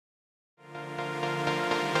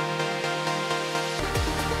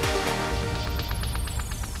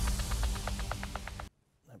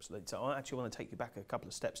So I actually want to take you back a couple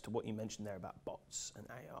of steps to what you mentioned there about bots and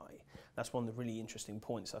AI. That's one of the really interesting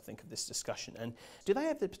points, I think, of this discussion. And do they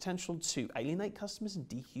have the potential to alienate customers and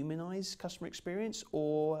dehumanize customer experience,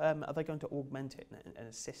 or are they going to augment it and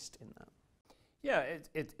assist in that? Yeah,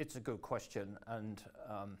 it's a good question, and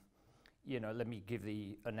let me give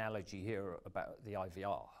the analogy here about the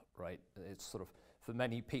IVR, right? It's sort of, for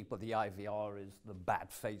many people, the IVR is the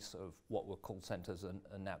bad face of what were call centers and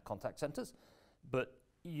now contact centers. But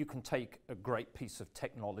you can take a great piece of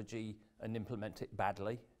technology and implement it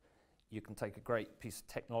badly. You can take a great piece of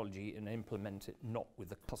technology and implement it not with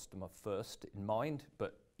the customer first in mind,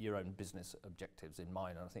 but your own business objectives in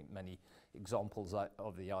mind. And I think many examples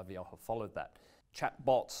of the IVR have followed that.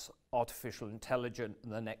 Chatbots, artificial intelligence,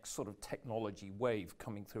 and the next sort of technology wave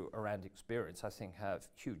coming through around experience, I think have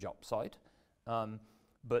huge upside.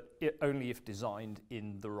 But only if designed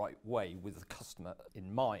in the right way with the customer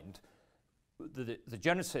in mind. The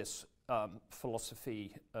Genesis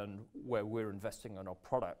philosophy and where we're investing in our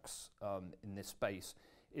products in this space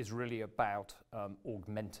is really about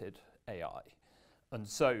augmented AI. And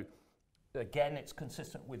so, again, it's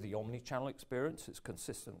consistent with the omni-channel experience. It's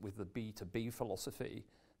consistent with the B2B philosophy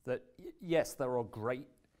that, yes, there are great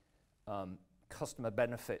customer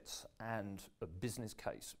benefits and a business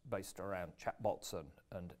case based around chatbots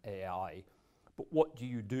and AI. But what do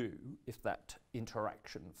you do if that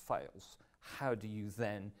interaction fails? How do you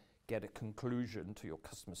then get a conclusion to your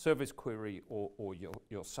customer service query or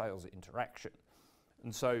your sales interaction?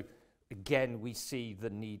 And so, again, we see the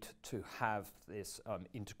need to have this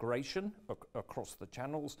integration across the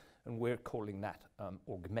channels, and we're calling that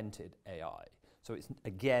augmented AI. So it's,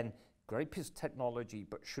 again, great piece of technology,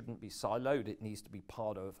 but shouldn't be siloed. It needs to be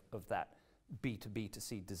part of that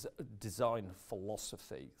B2B2C design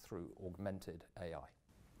philosophy through augmented AI.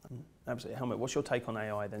 Absolutely. Helmut, what's your take on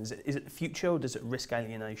AI then? Is it the future, or does it risk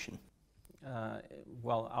alienation?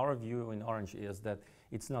 Well, our view in Orange is that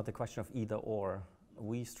it's not a question of either or.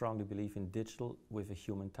 We strongly believe in digital with a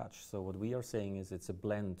human touch. So what we are saying is it's a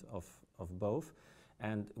blend of both.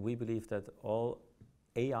 And we believe that all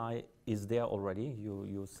AI is there already.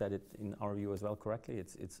 You said it in our view as well correctly.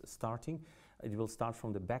 It's starting. It will start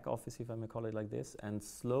from the back office, if I may call it like this, and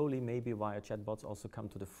slowly maybe via chatbots also come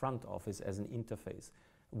to the front office as an interface.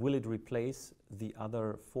 Will it replace the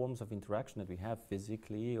other forms of interaction that we have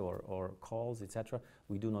physically or calls, etc.?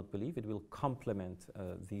 We do not believe. It will complement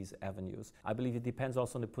these avenues. I believe it depends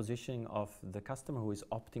also on the positioning of the customer who is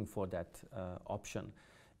opting for that option.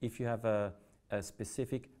 If you have a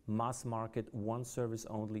specific mass market, one service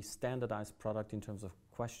only, standardized product in terms of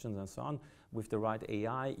questions and so on, with the right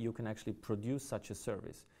AI, you can actually produce such a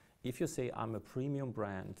service. If you say, I'm a premium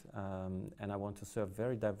brand and I want to serve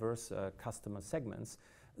very diverse customer segments,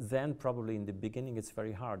 then probably in the beginning it's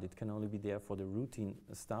very hard. It can only be there for the routine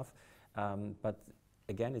stuff. But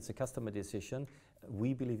again, it's a customer decision.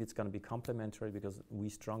 We believe it's going to be complementary because we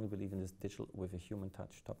strongly believe in this digital with a human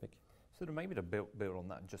touch topic. So maybe to build on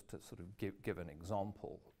that, just to sort of give an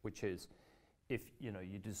example, which is if you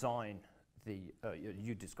design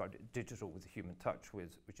you described it, digital with a human touch,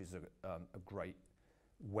 which is a great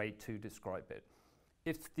way to describe it.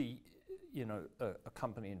 If a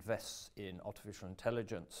company invests in artificial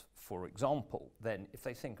intelligence, for example, then if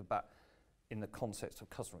they think about in the context of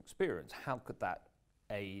customer experience, how could that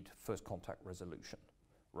aid first contact resolution,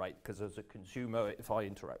 right? Because as a consumer, if I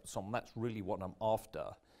interact with someone, that's really what I'm after,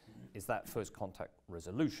 is that first contact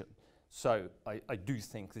resolution. So I do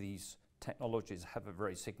think these technologies have a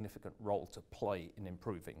very significant role to play in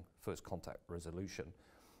improving first contact resolution.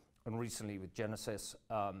 And recently with Genesis,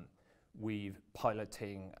 we're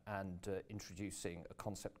piloting and introducing a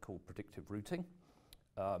concept called predictive routing,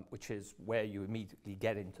 which is where you immediately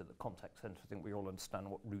get into the contact center. I think we all understand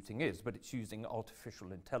what routing is, but it's using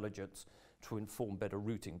artificial intelligence to inform better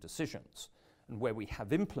routing decisions. And where we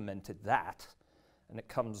have implemented that, and it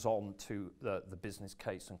comes on to the business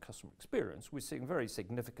case and customer experience, we're seeing very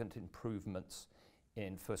significant improvements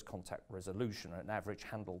in first contact resolution and average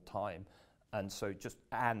handle time. And so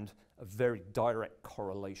and a very direct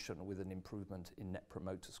correlation with an improvement in Net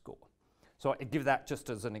Promoter Score. So I give that just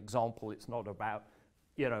as an example. It's not about,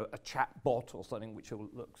 a chat bot or something which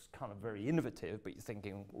looks kind of very innovative, but you're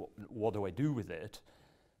thinking, what do I do with it?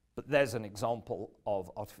 But there's an example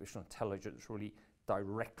of artificial intelligence really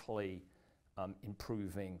directly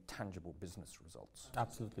improving tangible business results.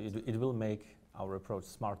 Absolutely. It will make our approach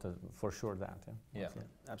smarter, for sure that. Yeah.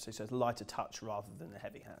 Absolutely. So it's lighter touch rather than a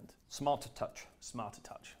heavy hand. Smarter touch. Smarter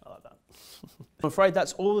touch. I like that. I'm afraid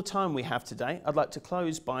that's all the time we have today. I'd like to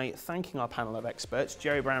close by thanking our panel of experts,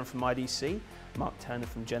 Jerry Brown from IDC, Mark Turner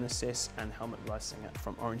from Genesis, and Helmut Reisinger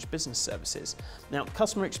from Orange Business Services. Now,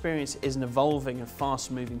 customer experience is an evolving and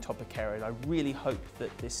fast-moving topic area, and I really hope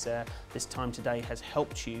that this time today has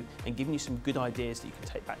helped you and given you some good ideas that you can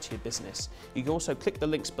take back to your business. You can also click the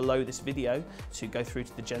links below this video to go through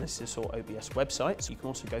to the Genesis or OBS websites. You can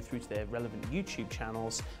also go through to their relevant YouTube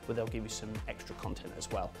channels where they'll give you some extra content as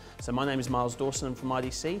well. So my name is Miles Dawson, I'm from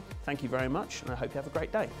IDC. Thank you very much, and I hope you have a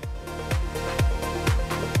great day.